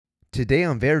Today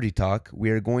on Verity Talk,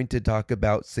 we are going to talk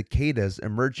about cicadas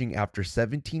emerging after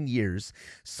 17 years,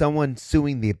 someone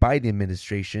suing the Biden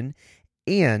administration,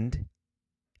 and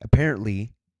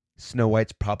apparently Snow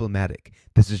White's problematic.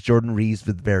 This is Jordan Reeves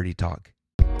with Verity Talk.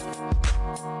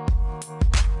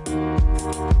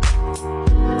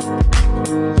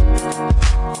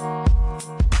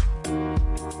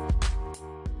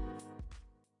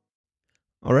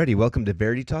 Alrighty, welcome to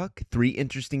Verity Talk. 3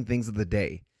 interesting things of the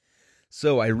day.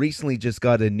 So I recently just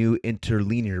got a new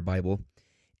interlinear Bible,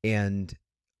 and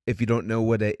if you don't know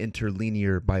what an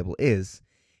interlinear Bible is,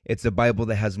 it's a Bible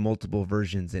that has multiple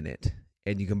versions in it,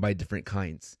 and you can buy different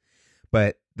kinds.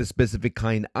 But the specific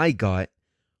kind I got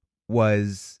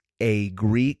was a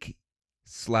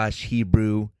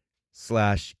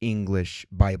Greek/Hebrew/English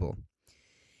Bible.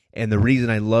 And the reason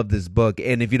I love this book,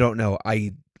 and if you don't know,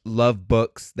 I love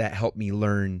books that help me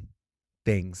learn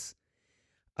things.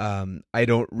 I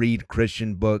don't read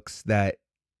Christian books that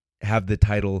have the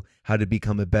title How to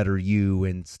Become a Better You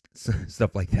and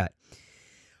stuff like that.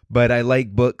 But I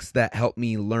like books that help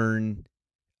me learn,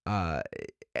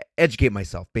 educate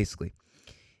myself, basically.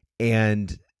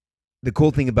 And the cool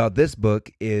thing about this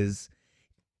book is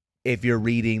if you're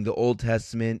reading the Old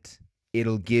Testament,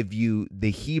 it'll give you the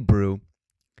Hebrew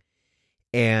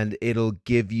and it'll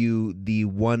give you the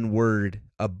one word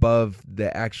above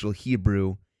the actual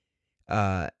Hebrew,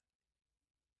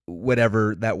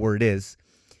 whatever that word is.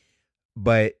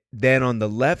 But then on the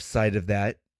left side of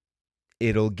that,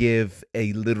 it'll give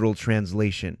a literal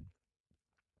translation.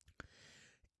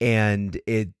 And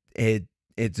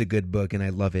it's a good book, and I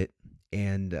love it.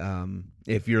 And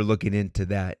if you're looking into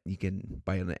that, you can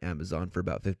buy it on Amazon for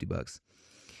about $50.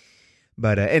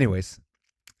 But anyways,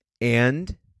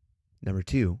 and number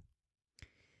 2,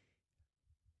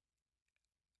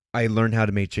 I learned how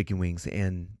to make chicken wings,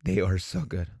 and they are so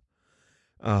good.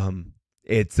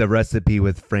 It's a recipe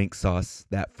with Frank's sauce,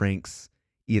 that Frank's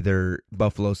either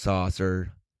buffalo sauce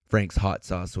or Frank's hot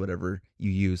sauce, whatever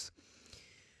you use.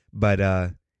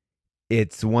 But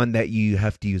it's one that you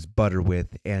have to use butter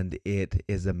with, and it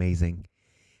is amazing.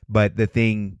 But the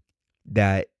thing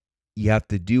that you have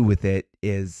to do with it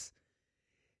is,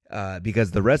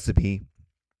 because the recipe,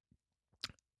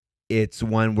 it's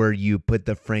one where you put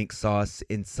the Frank's sauce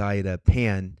inside a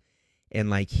pan and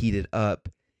like heat it up.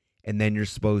 And then you're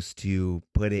supposed to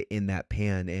put it in that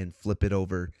pan and flip it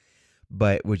over.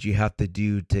 But what you have to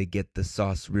do to get the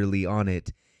sauce really on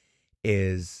it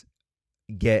is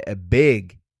get a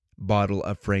big bottle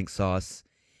of Frank's sauce.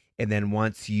 And then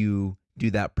once you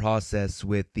do that process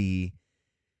with the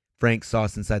Frank's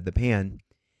sauce inside the pan,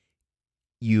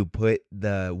 you put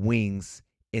the wings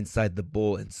inside the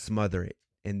bowl and smother it.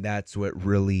 And that's what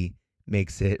really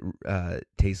makes it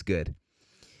taste good.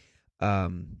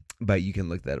 But you can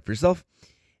look that up for yourself.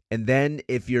 And then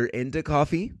if you're into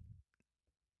coffee,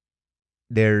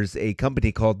 there's a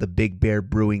company called the Big Bear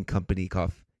Brewing Company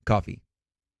coffee.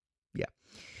 Yeah.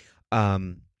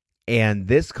 And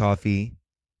this coffee,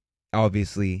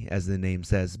 obviously, as the name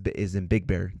says, is in Big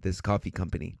Bear, this coffee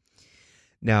company.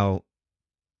 Now,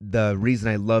 the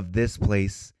reason I love this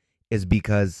place is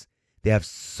because they have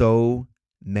so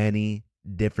many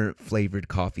different flavored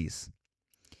coffees.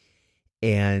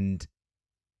 And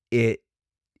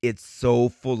it's so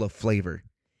full of flavor,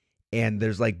 and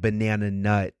there's like banana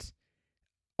nut,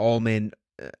 almond,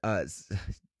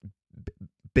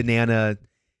 banana,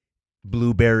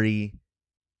 blueberry,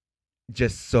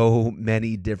 just so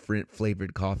many different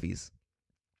flavored coffees.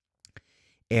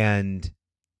 And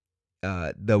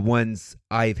the ones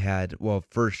I've had, well,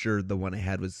 for sure the one I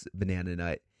had was banana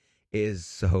nut, is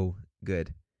so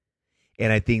good.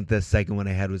 And I think the second one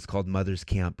I had was called Mother's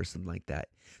Camp or something like that.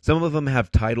 Some of them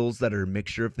have titles that are a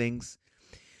mixture of things.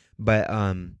 But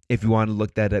if you want to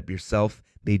look that up yourself,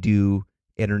 they do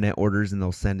internet orders and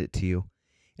they'll send it to you.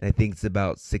 And I think it's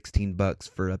about $16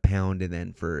 for a pound. And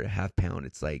then for a half pound,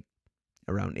 it's like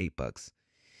around $8.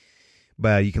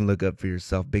 But you can look up for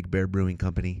yourself, Big Bear Brewing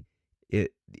Company.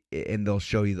 And they'll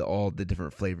show you all the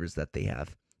different flavors that they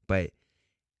have. But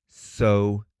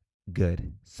so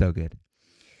good. So good.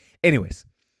 Anyways,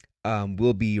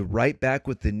 we'll be right back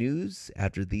with the news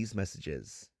after these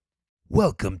messages.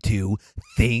 Welcome to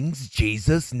Things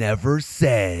Jesus Never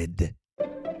Said.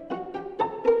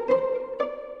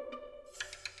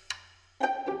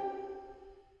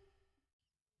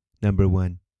 Number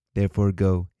 1, therefore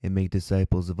go and make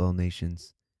disciples of all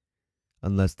nations,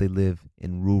 unless they live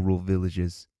in rural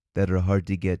villages that are hard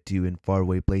to get to in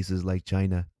faraway places like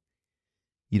China.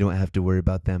 You don't have to worry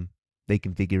about them. They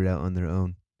can figure it out on their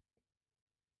own.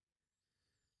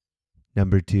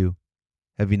 Number 2,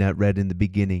 have you not read in the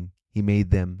beginning, He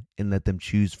made them and let them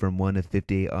choose from one of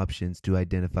 58 options to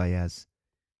identify as.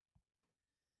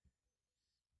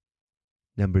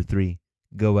 Number 3.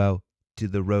 Go out to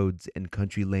the roads and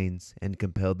country lanes and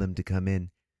compel them to come in,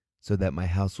 so that my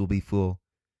house will be full.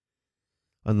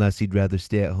 Unless you'd rather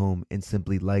stay at home and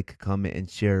simply like, comment, and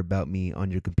share about me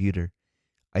on your computer.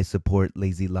 I support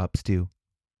Lazy Lops too.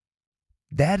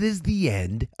 That is the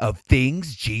end of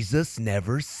Things Jesus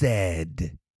Never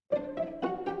Said.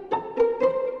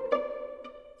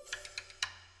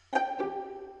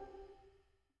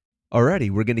 Alrighty,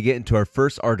 we're going to get into our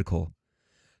first article.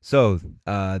 So,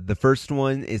 the first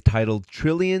one is titled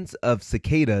Trillions of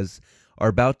Cicadas Are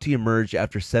About to Emerge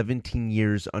After 17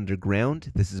 Years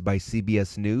Underground. This is by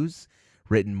CBS News,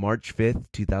 written March 5th,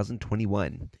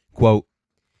 2021. Quote,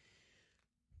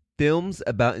 films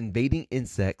about invading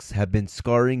insects have been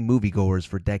scarring moviegoers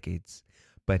for decades,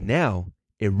 but now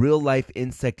a real-life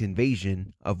insect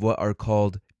invasion of what are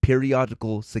called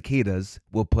periodical cicadas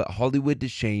will put Hollywood to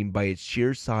shame by its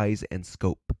sheer size and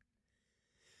scope.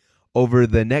 Over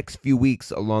the next few weeks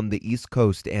along the East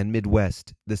Coast and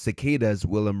Midwest, the cicadas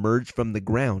will emerge from the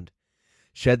ground,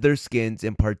 shed their skins,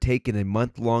 and partake in a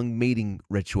month-long mating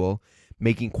ritual,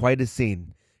 making quite a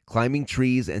scene, climbing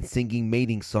trees and singing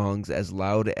mating songs as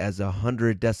loud as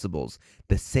 100 decibels,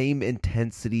 the same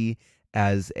intensity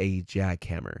as a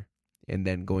jackhammer. And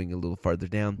then going a little farther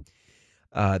down,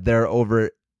 there are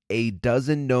over a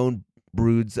dozen known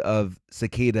broods of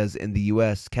cicadas in the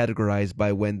U.S. categorized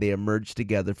by when they emerge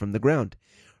together from the ground.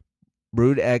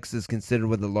 Brood X is considered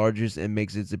one of the largest and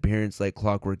makes its appearance like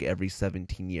clockwork every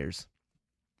 17 years.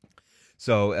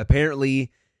 So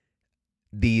apparently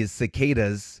these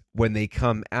cicadas, when they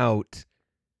come out,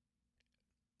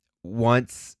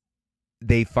 once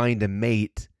they find a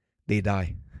mate, they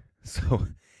die. So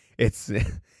it's...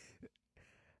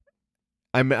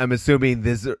 I'm assuming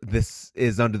this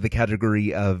is under the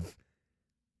category of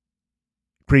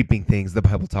creeping things the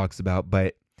Bible talks about,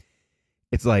 but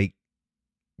it's like,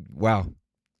 wow.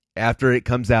 After it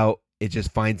comes out, it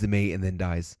just finds a mate and then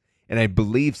dies. And I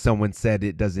believe someone said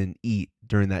it doesn't eat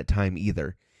during that time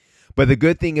either. But the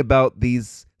good thing about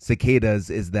these cicadas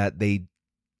is that they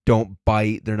don't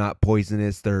bite, they're not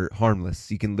poisonous, they're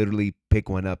harmless. You can literally pick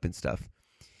one up and stuff.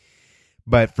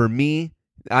 But for me,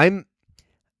 I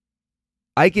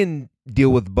can deal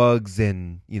with bugs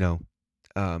and,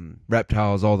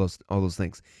 reptiles, all those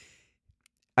things.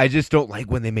 I just don't like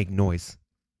when they make noise.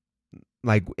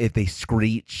 Like if they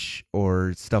screech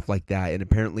or stuff like that, and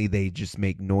apparently they just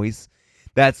make noise.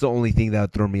 That's the only thing that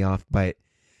would throw me off. But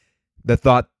the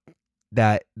thought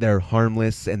that they're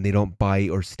harmless and they don't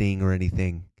bite or sting or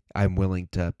anything, I'm willing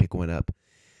to pick one up.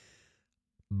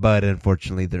 But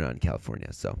unfortunately, they're not in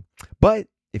California. But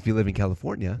if you live in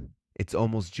California, it's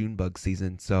almost June bug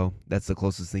season, so that's the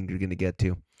closest thing you're going to get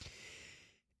to.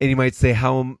 And you might say,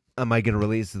 how am I going to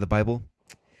relate this to the Bible?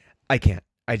 I can't.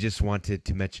 I just wanted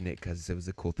to mention it because it was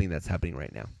a cool thing that's happening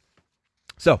right now.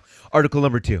 So, article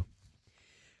number 2.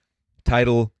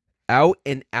 Title, Out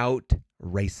and Out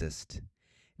Racist.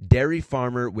 Dairy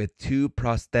farmer with 2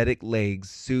 prosthetic legs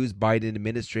sues Biden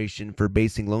administration for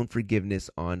basing loan forgiveness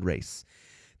on race.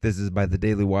 This is by the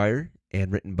Daily Wire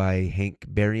and written by Hank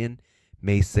Berrien,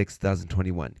 May 6,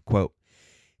 2021. Quote,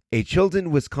 a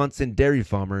Chilton, Wisconsin dairy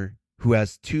farmer who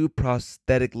has 2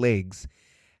 prosthetic legs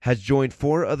has joined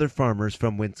 4 other farmers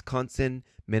from Wisconsin,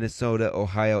 Minnesota,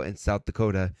 Ohio, and South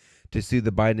Dakota to sue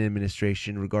the Biden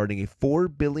administration regarding a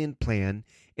 $4 billion plan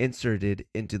inserted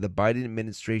into the Biden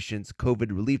administration's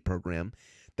COVID relief program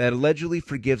that allegedly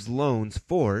forgives loans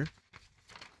for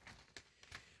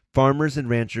farmers and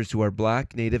ranchers who are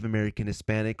Black, Native American,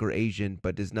 Hispanic, or Asian,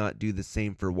 but does not do the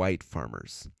same for white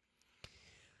farmers.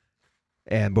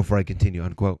 And before I continue,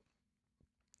 unquote,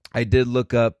 I did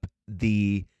look up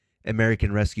the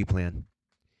American Rescue Plan.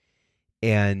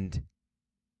 And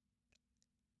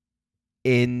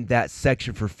in that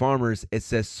section for farmers, it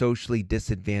says socially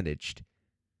disadvantaged.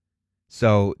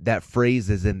 So that phrase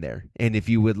is in there. And if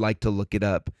you would like to look it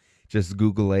up, just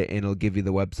Google it and it'll give you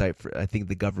the website for, I think,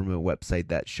 the government website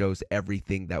that shows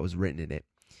everything that was written in it.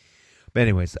 But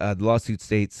anyways, the lawsuit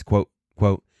states, quote,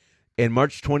 in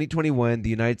March 2021, the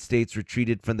United States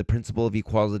retreated from the principle of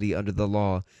equality under the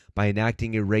law by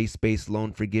enacting a race-based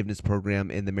loan forgiveness program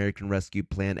in the American Rescue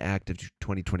Plan Act of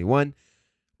 2021,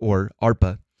 or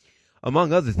ARPA.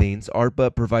 Among other things,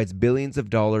 ARPA provides billions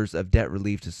of dollars of debt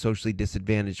relief to socially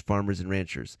disadvantaged farmers and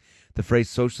ranchers. The phrase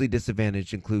socially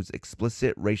disadvantaged includes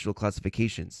explicit racial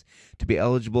classifications. To be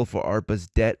eligible for ARPA's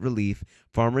debt relief,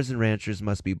 farmers and ranchers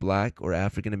must be Black or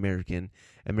African American,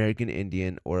 American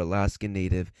Indian or Alaskan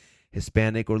Native,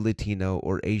 Hispanic or Latino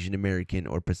or Asian American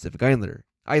or Pacific Islander.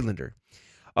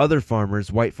 Other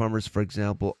farmers, white farmers, for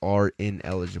example, are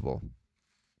ineligible.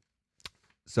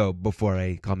 So before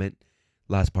I comment,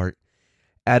 last part.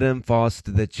 Adam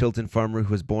Faust, the Chilton farmer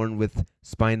who was born with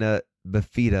spina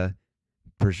bifida,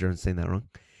 for sure I'm saying that wrong,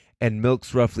 and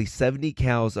milks roughly 70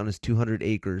 cows on his 200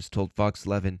 acres, told Fox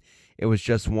 11 it was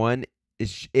just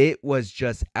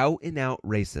out and out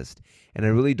racist. And I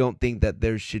really don't think that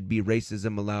there should be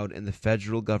racism allowed in the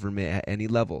federal government at any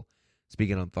level.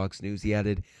 Speaking on Fox News, he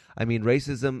added, I mean,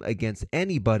 racism against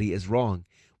anybody is wrong.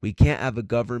 We can't have a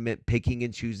government picking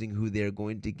and choosing who they're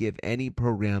going to give any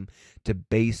program to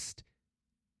based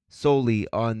solely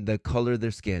on the color of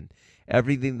their skin.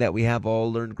 Everything that we have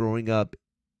all learned growing up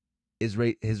is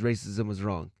his racism was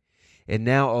wrong. And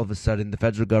now all of a sudden the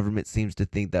federal government seems to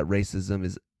think that racism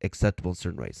is acceptable in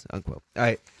certain ways. Unquote. All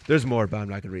right, there's more, but I'm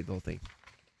not going to read the whole thing.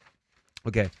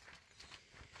 Okay.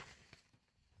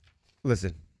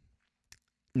 Listen.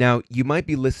 Now, you might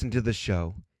be listening to the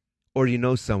show, or you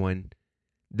know someone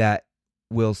that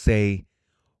will say,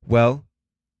 well,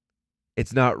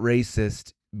 it's not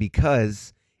racist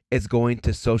because it's going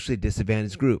to socially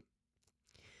disadvantaged group.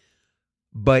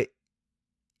 But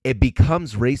it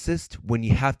becomes racist when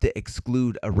you have to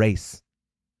exclude a race.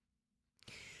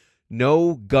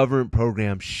 No government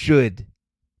program should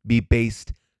be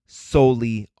based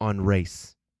solely on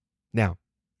race. Now,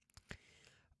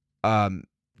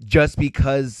 just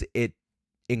because it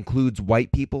includes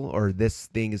white people, or this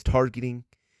thing is targeting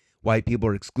white people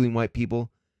or excluding white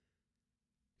people,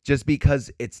 just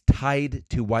because it's tied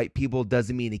to white people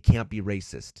doesn't mean it can't be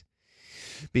racist.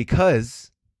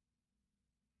 Because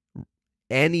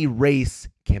any race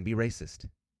can be racist.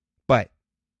 But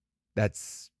I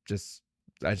just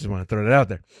want to throw that out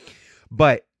there.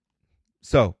 But,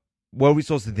 so, what are we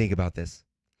supposed to think about this?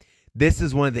 This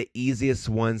is one of the easiest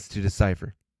ones to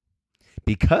decipher.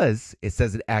 Because it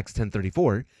says in Acts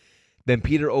 10:34, then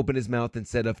Peter opened his mouth and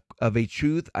said, of a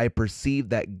truth, I perceive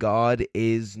that God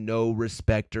is no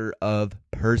respecter of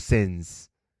persons.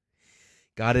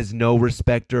 God is no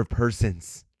respecter of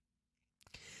persons.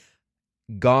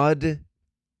 God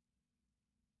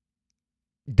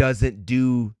doesn't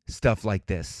do stuff like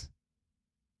this.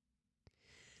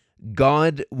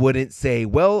 God wouldn't say,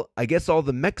 well, I guess all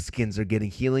the Mexicans are getting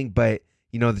healing, but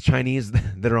the Chinese,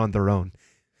 they're on their own.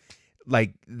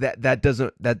 Like that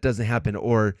doesn't happen.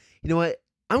 Or you know what?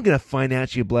 I'm gonna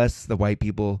financially bless the white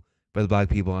people, but the black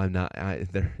people, I'm not.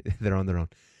 They're on their own.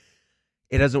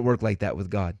 It doesn't work like that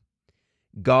with God.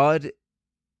 God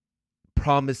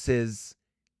promises.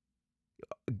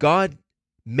 God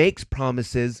makes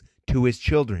promises to his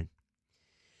children.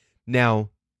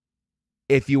 Now,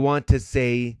 if you want to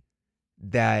say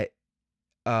that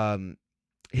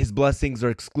his blessings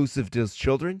are exclusive to his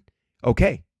children,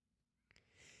 okay.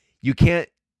 You can't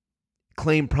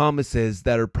claim promises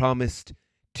that are promised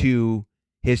to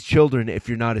his children if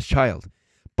you're not his child.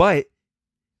 But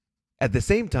at the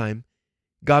same time,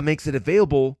 God makes it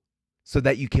available so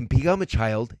that you can become a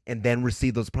child and then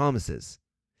receive those promises.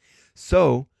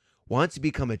 So, once you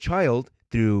become a child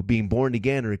through being born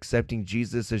again or accepting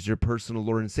Jesus as your personal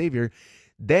Lord and Savior,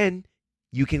 then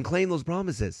you can claim those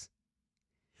promises.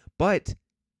 But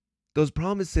those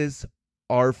promises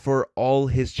are for all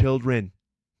his children.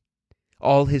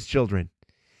 All his children.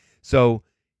 So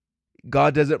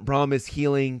God doesn't promise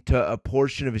healing to a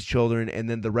portion of his children and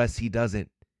then the rest he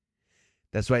doesn't.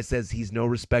 That's why it says he's no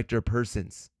respecter of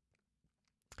persons.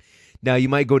 Now you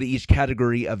might go to each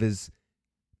category of his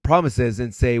promises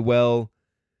and say, well,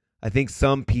 I think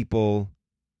some people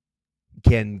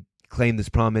can claim this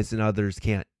promise and others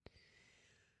can't.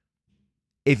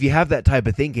 If you have that type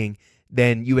of thinking,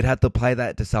 then you would have to apply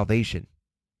that to salvation.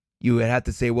 You would have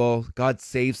to say, well, God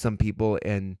saves some people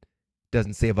and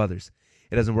doesn't save others.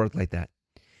 It doesn't work like that.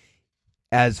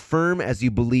 As firm as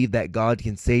you believe that God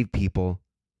can save people,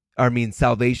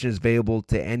 salvation is available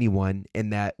to anyone,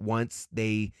 and that once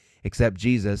they accept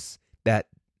Jesus, that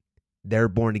they're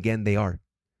born again, they are.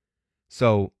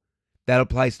 So that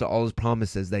applies to all his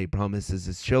promises that he promises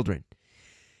his children.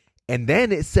 And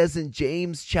then it says in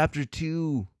James chapter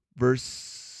 2,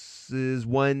 verses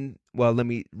 1, well, let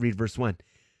me read verse 1.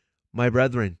 My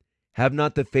brethren, have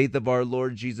not the faith of our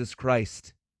Lord Jesus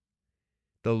Christ,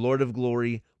 the Lord of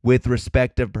glory, with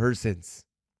respect of persons.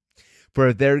 For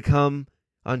if there come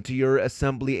unto your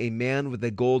assembly a man with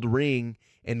a gold ring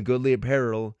and goodly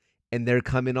apparel, and there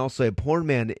come in also a poor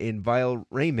man in vile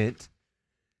raiment,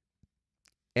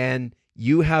 and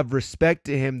you have respect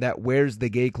to him that wears the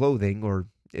gay clothing, or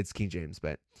it's King James,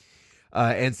 but,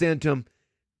 and say unto him,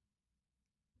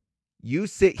 you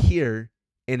sit here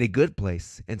in a good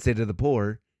place, and say to the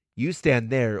poor, you stand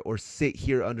there, or sit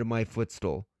here under my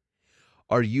footstool.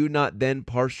 Are you not then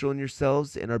partial in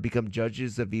yourselves and are become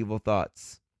judges of evil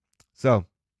thoughts? So,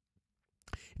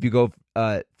 if you go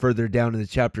further down in the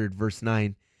chapter, verse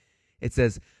 9, it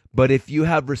says, but if you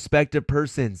have respect of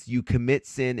persons, you commit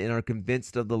sin and are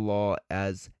convinced of the law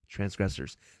as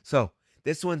transgressors. So,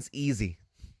 this one's easy.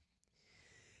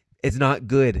 It's not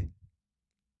good.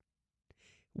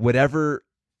 Whatever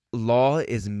law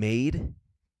is made,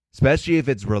 especially if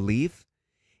it's relief,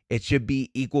 it should be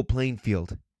equal playing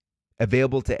field,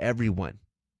 available to everyone.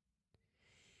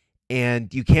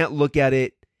 And you can't look at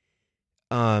it.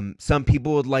 Some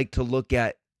people would like to look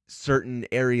at certain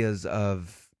areas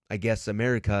of, I guess,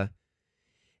 America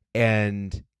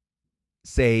and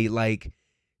say, like,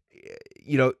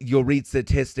 you'll read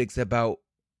statistics about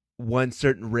one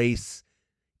certain race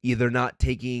either not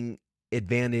taking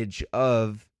advantage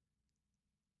of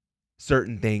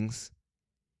certain things,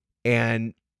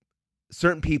 and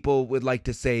certain people would like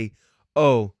to say,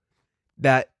 oh,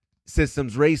 that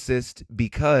system's racist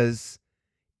because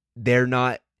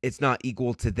it's not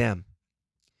equal to them.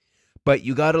 But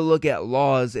you got to look at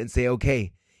laws and say,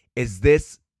 okay, is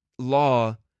this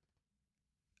law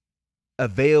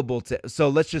available to... So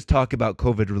let's just talk about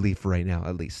COVID relief right now,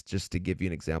 at least, just to give you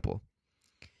an example.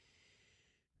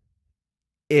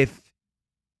 If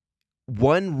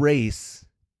one race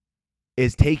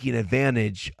is taking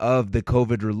advantage of the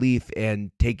COVID relief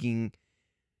and taking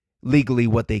legally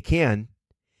what they can,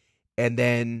 and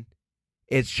then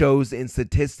it shows in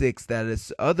statistics that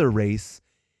this other race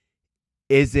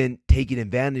isn't taking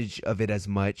advantage of it as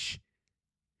much,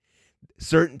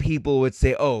 certain people would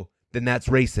say, oh, then that's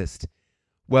racist.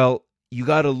 Well, you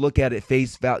got to look at it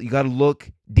face value. You got to look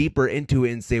deeper into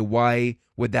it and say, why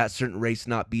would that certain race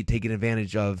not be taking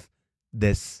advantage of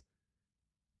this,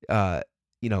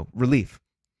 relief?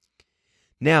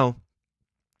 Now,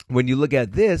 when you look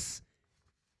at this,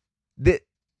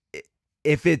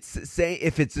 if it's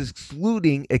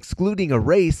excluding a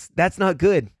race, that's not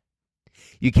good.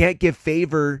 You can't give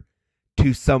favor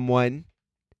to someone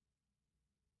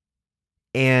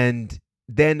and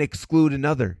then exclude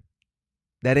another.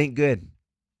 That ain't good.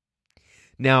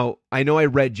 Now, I know I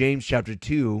read James chapter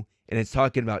 2 and it's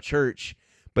talking about church,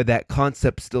 but that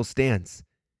concept still stands.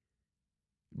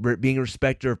 Being a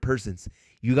respecter of persons.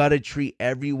 You got to treat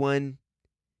everyone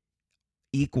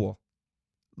equal.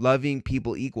 Loving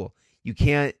people equal. You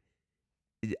can't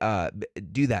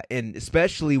do that. And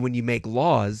especially when you make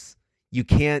laws, you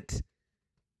can't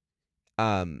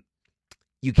have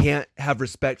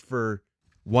respect for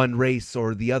one race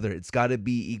or the other. It's got to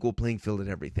be equal playing field and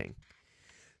everything.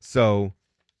 So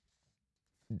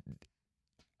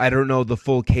I don't know the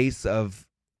full case of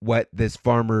what this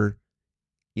farmer,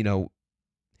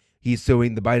 he's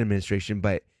suing the Biden administration,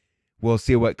 but we'll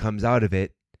see what comes out of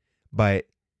it. But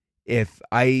if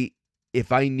I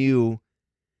knew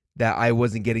that I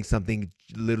wasn't getting something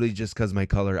literally just because of my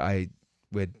color, I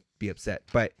would be upset.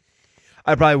 But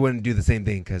I probably wouldn't do the same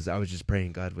thing because I was just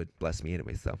praying God would bless me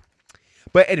anyway. So,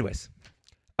 but anyways,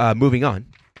 moving on.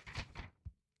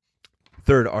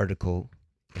 Third article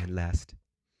and last.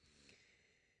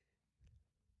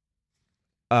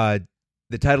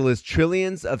 The title is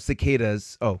Trillions of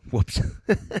Cicadas. Oh, whoops.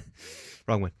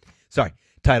 Wrong one. Sorry.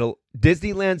 Title,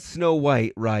 Disneyland Snow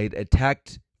White ride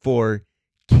attacked for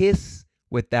kiss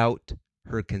without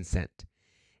her consent.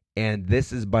 And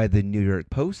this is by the New York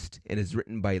Post and is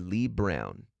written by Lee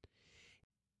Brown.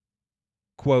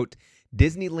 Quote,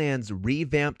 Disneyland's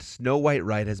revamped Snow White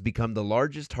ride has become the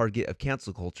largest target of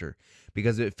cancel culture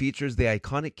because it features the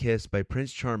iconic kiss by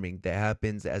Prince Charming that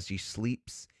happens as she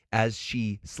sleeps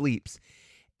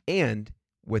and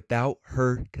without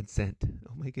her consent.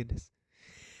 Oh my goodness.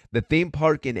 The theme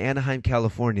park in Anaheim,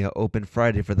 California opened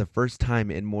Friday for the first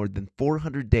time in more than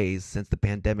 400 days since the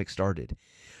pandemic started,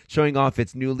 showing off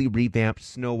its newly revamped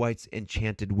Snow White's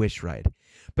Enchanted Wish ride.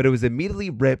 But it was immediately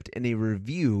ripped in a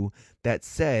review that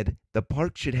said the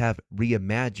park should have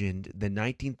reimagined the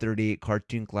 1938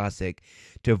 cartoon classic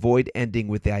to avoid ending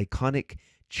with the iconic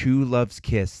true love's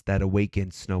kiss that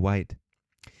awakened Snow White.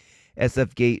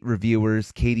 SF Gate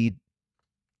reviewers Katie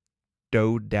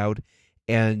Dowd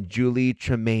and Julie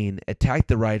Tremaine attacked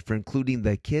the ride for including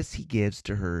the kiss he gives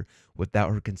to her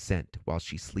without her consent while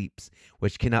she sleeps,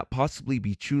 which cannot possibly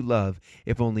be true love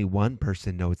if only one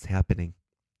person knows it's happening.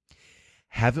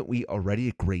 Haven't we already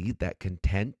agreed that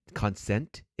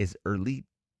consent is early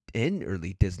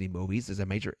Disney movies is a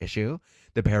major issue?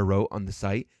 The pair wrote on the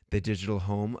site, the digital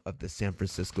home of the San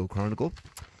Francisco Chronicle.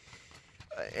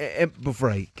 And before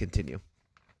I continue,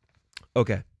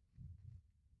 okay.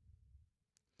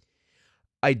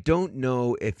 I don't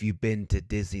know if you've been to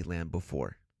Disneyland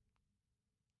before,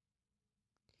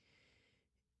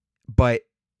 But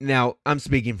now I'm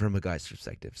speaking from a guy's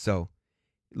perspective. So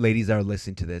ladies that are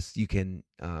listening to this, you can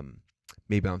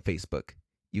maybe on Facebook,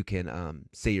 you can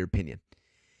say your opinion.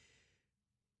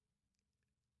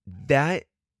 That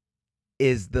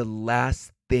is the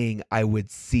last thing I would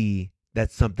see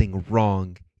that's something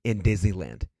wrong in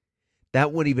Disneyland.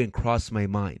 That wouldn't even cross my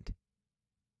mind.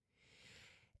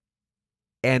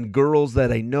 And girls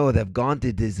that I know that have gone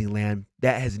to Disneyland,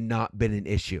 that has not been an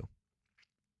issue.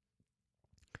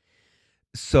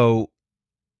 So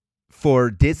for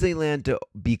Disneyland to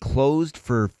be closed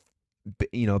for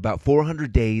about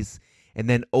 400 days and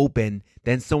then open,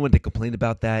 then someone to complain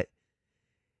about that,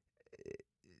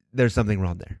 there's something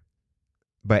wrong there.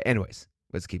 But anyways,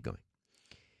 let's keep going.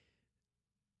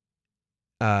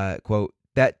 Quote,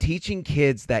 that teaching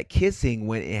kids that kissing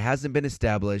when it hasn't been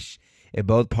established and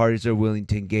both parties are willing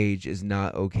to engage is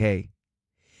not okay.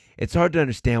 It's hard to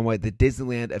understand why the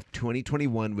Disneyland of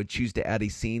 2021 would choose to add a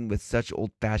scene with such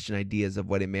old-fashioned ideas of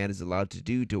what a man is allowed to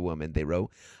do to a woman, they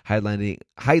wrote,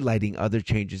 highlighting other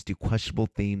changes to questionable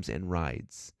themes and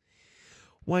rides.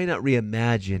 Why not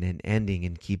reimagine an ending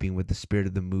in keeping with the spirit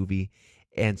of the movie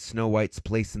and Snow White's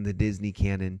place in the Disney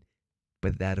canon?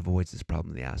 But that avoids this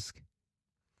problem, they ask.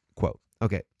 Quote,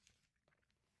 okay.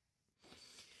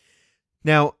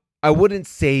 Now, I wouldn't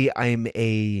say I'm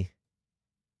a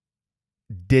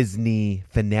Disney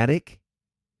fanatic,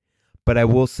 but I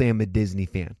will say I'm a Disney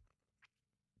fan.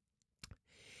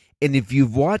 And if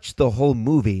you've watched the whole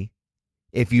movie,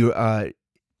 if you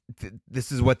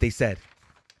this is what they said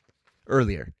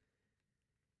earlier,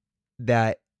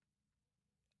 that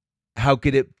how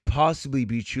could it possibly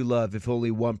be true love if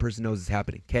only one person knows it's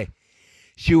happening? Okay,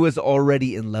 she was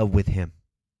already in love with him,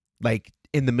 like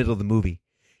in the middle of the movie.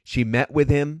 She met with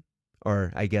him,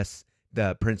 or I guess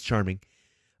the Prince Charming.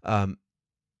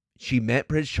 She met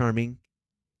Prince Charming,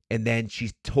 and then she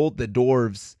told the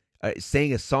dwarves,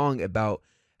 sang a song about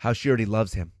how she already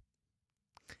loves him.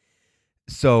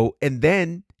 So, and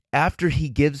then after he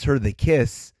gives her the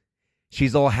kiss,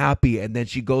 she's all happy, and then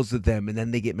she goes with them, and then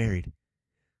they get married.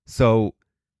 So,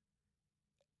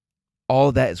 all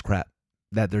of that is crap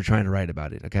that they're trying to write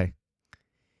about it, okay?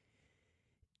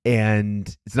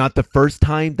 And it's not the first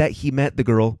time that he met the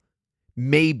girl.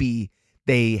 Maybe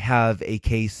they have a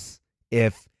case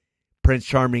if Prince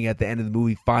Charming at the end of the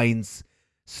movie finds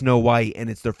Snow White and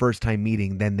it's their first time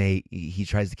meeting, then he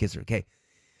tries to kiss her. Okay,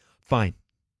 fine.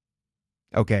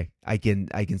 Okay, I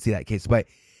can see that case. But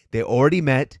they already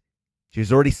met. She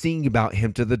was already singing about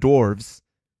him to the dwarves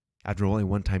after only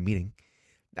one time meeting.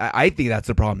 I think that's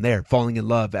the problem there, falling in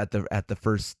love at the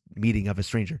first meeting of a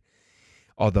stranger.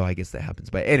 Although I guess that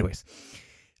happens. But anyways,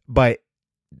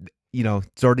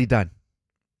 it's already done.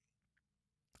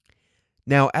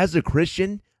 Now, as a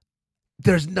Christian,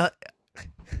 there's not.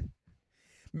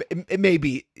 It may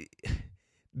be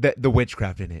the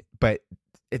witchcraft in it, but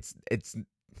it's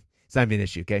not even an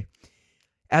issue. Okay,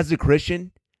 as a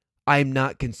Christian, I'm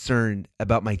not concerned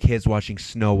about my kids watching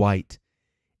Snow White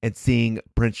and seeing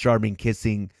Prince Charming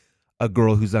kissing a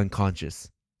girl who's unconscious.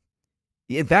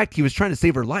 In fact, he was trying to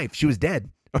save her life. She was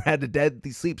dead or had a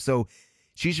deadly sleep, so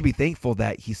she should be thankful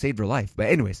that he saved her life. But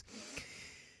anyways,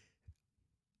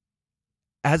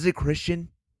 as a Christian,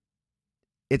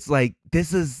 it's like,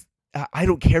 this is, I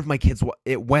don't care if my kids,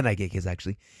 when I get kids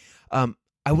actually, I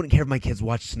wouldn't care if my kids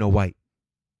watch Snow White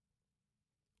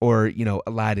or,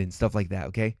 Aladdin, stuff like that,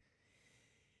 okay?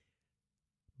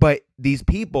 But these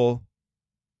people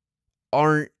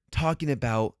aren't talking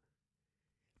about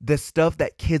the stuff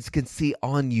that kids can see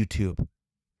on YouTube.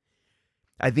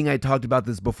 I think I talked about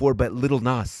this before, but Lil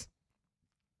Nas,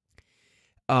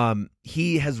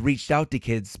 he has reached out to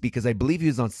kids because I believe he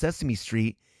was on Sesame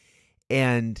Street,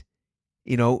 and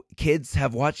kids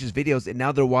have watched his videos, and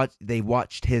now they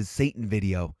watched his Satan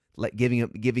video, like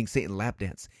giving Satan a lap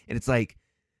dance, and it's like,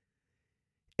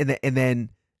 and then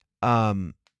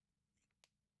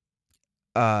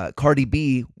Cardi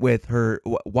B with her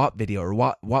WAP video or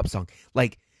WAP song,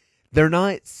 like, they're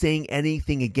not saying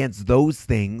anything against those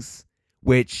things,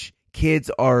 which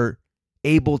kids are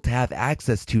able to have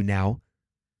access to now.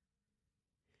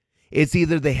 It's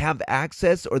either they have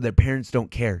access or their parents don't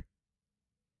care.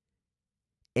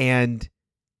 And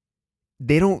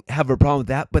they don't have a problem with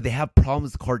that, but they have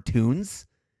problems with cartoons.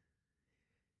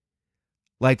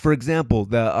 Like, for example,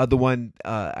 the other one,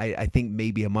 I think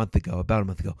maybe about a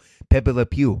month ago, Pepe Le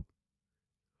Pew.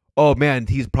 Oh man,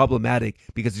 he's problematic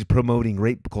because he's promoting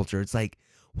rape culture. It's like,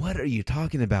 what are you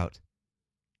talking about?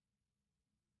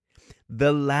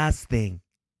 The last thing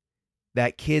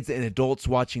that kids and adults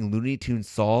watching Looney Tunes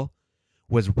saw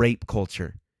was rape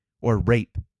culture or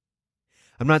rape.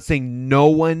 I'm not saying no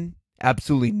one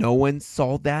absolutely no one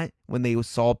saw that when they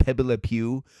saw Pepe Le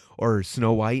Pew or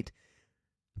Snow White,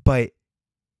 but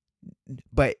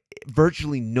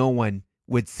virtually no one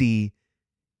would see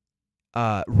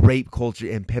rape culture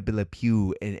in Pepe Le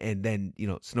Pew and then,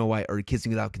 Snow White or Kissing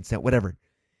Without Consent, whatever.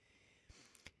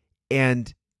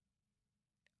 And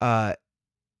as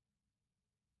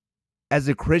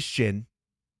a Christian,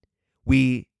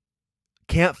 we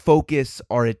can't focus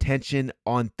our attention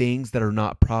on things that are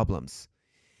not problems.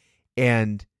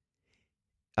 And,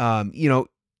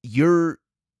 you're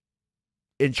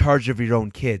in charge of your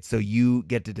own kids, so you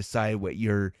get to decide what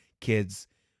your kids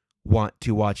want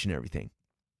to watch and everything.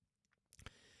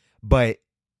 But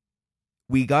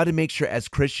we got to make sure as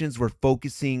Christians we're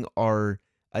focusing our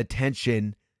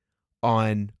attention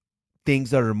on things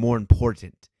that are more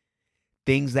important,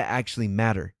 things that actually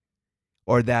matter,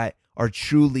 or that are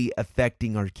truly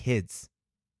affecting our kids.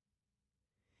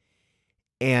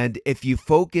 And if you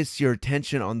focus your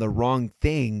attention on the wrong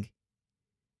thing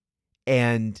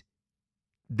and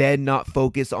then not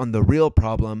focus on the real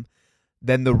problem,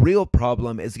 then the real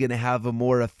problem is going to have a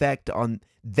more effect on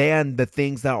than the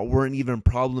things that weren't even a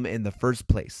problem in the first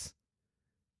place.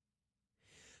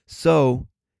 So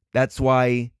that's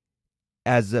why,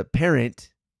 as a parent,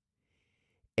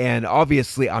 and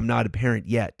obviously I'm not a parent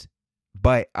yet,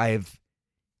 but I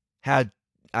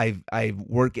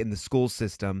work in the school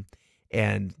system,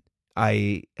 and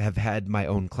I have had my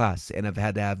own class, and I've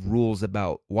had to have rules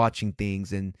about watching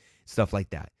things and stuff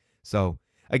like that. So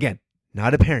again,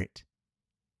 not a parent.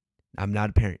 I'm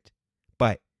not a parent,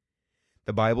 but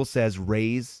the Bible says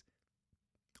raise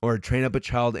or train up a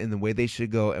child in the way they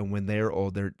should go, and when they're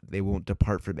older, they won't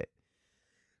depart from it.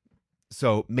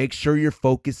 So make sure you're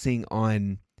focusing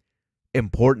on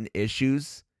important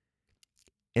issues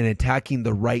and attacking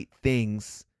the right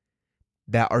things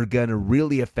that are going to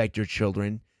really affect your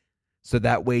children, so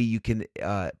that way you can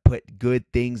put good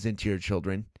things into your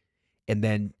children and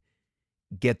then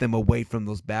get them away from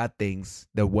those bad things,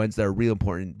 the ones that are real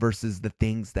important, versus the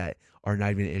things that are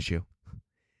not even an issue.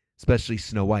 Especially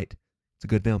Snow White. It's a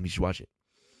good film. You should watch it.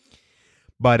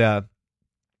 But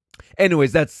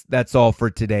anyways, that's all for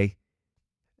today.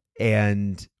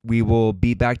 And we will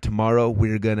be back tomorrow.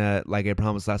 We're going to, like I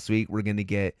promised last week, we're going to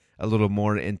get a little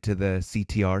more into the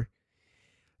CTR.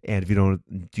 And if you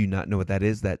do not know what that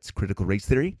is, that's critical race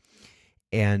theory.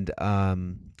 And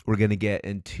we're going to get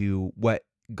into what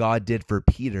God did for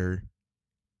Peter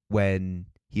when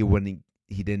he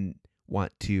didn't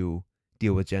want to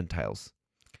deal with Gentiles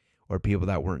or people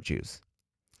that weren't Jews.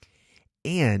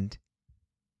 And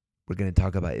we're going to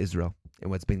talk about Israel and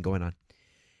what's been going on.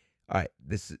 All right,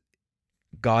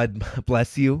 God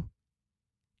bless you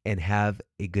and have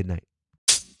a good night.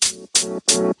 You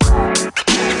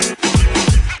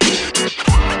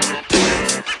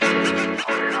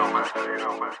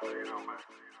know, man.